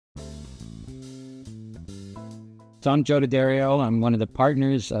So I'm Joe Daddario. I'm one of the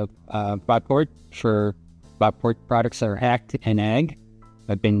partners of Rockport for Rockport Products are ACT and AG.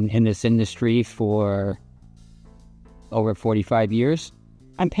 I've been in this industry for over 45 years.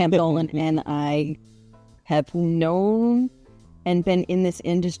 I'm Pam Nolan, and I have known and been in this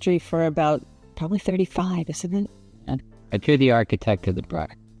industry for about probably 35, isn't it? You're the architect of the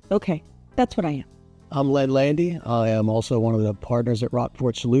product. Okay, that's what I am. I'm Len Landi. I am also one of the partners at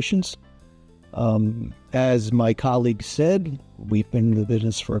Rockport Solutions. As my colleague said, we've been in the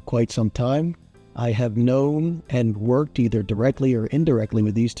business for quite some time. I have known and worked either directly or indirectly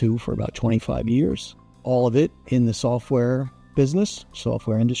with these two for about 25 years. All of it in the software business,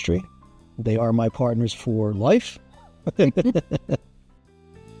 software industry. They are my partners for life.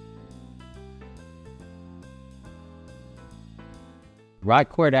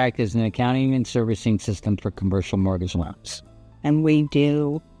 Rockport ACT is an accounting and servicing system for commercial mortgage loans. And we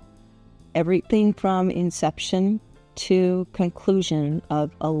do everything from inception to conclusion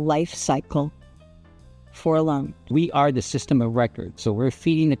of a life cycle for a loan. We are the system of record, so we're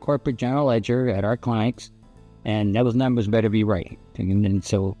feeding the corporate general ledger at our clients, and those numbers better be right. And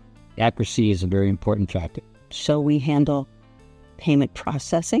so accuracy is a very important factor. So we handle payment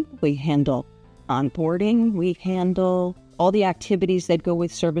processing, we handle onboarding, we handle all the activities that go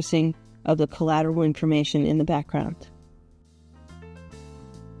with servicing of the collateral information in the background.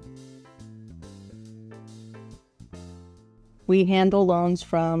 We handle loans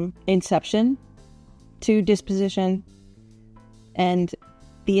from inception to disposition and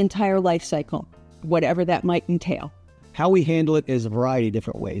the entire life cycle, whatever that might entail. How we handle it is a variety of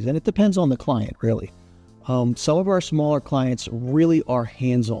different ways, and it depends on the client, really. Some of our smaller clients really are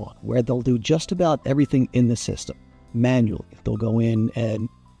hands-on, where they'll do just about everything in the system manually. They'll go in and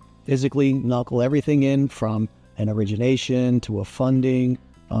physically knuckle everything in, from an origination to a funding,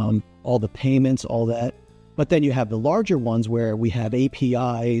 all the payments, all that. But then you have the larger ones where we have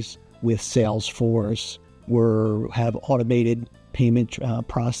APIs with Salesforce, we have automated payment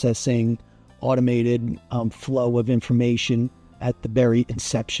processing, automated flow of information at the very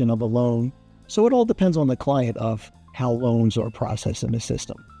inception of a loan. So it all depends on the client of how loans are processed in the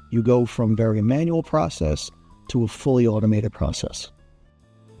system. You go from very manual process to a fully automated process.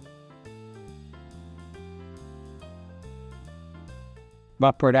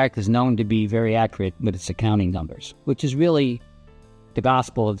 Rockport ACT is known to be very accurate with its accounting numbers, which is really the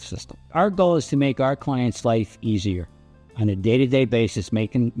gospel of the system. Our goal is to make our clients' life easier on a day-to-day basis,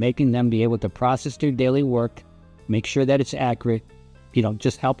 making them be able to process their daily work, make sure that it's accurate,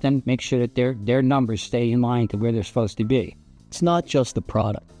 just help them make sure that their numbers stay in line to where they're supposed to be. It's not just the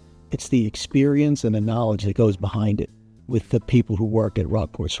product. It's the experience and the knowledge that goes behind it with the people who work at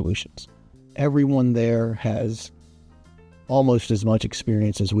Rockport Solutions. Everyone there has almost as much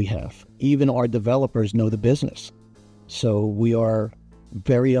experience as we have. Even our developers know the business. So we are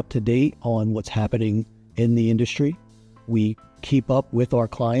very up to date on what's happening in the industry. We keep up with our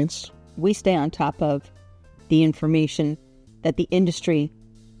clients. We stay on top of the information that the industry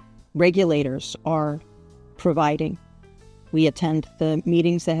regulators are providing. We attend the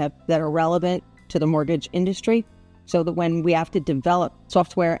meetings that are relevant to the mortgage industry, so that when we have to develop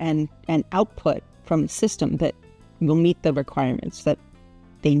software and output from the system, that will meet the requirements that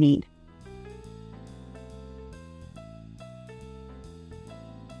they need.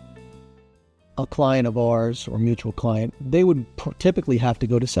 A client of ours, or mutual client, they would typically have to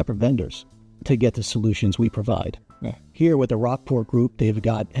go to separate vendors to get the solutions we provide. Yeah. Here with the Rockport Group, they've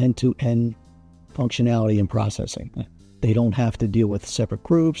got end-to-end functionality and processing. Yeah. They don't have to deal with separate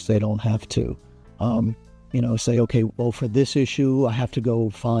groups. They don't have to, say, okay, well, for this issue, I have to go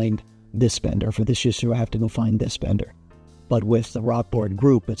find this vendor. For this issue, I have to go find this vendor. But with the Rockport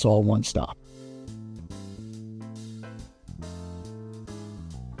Group, it's all one stop.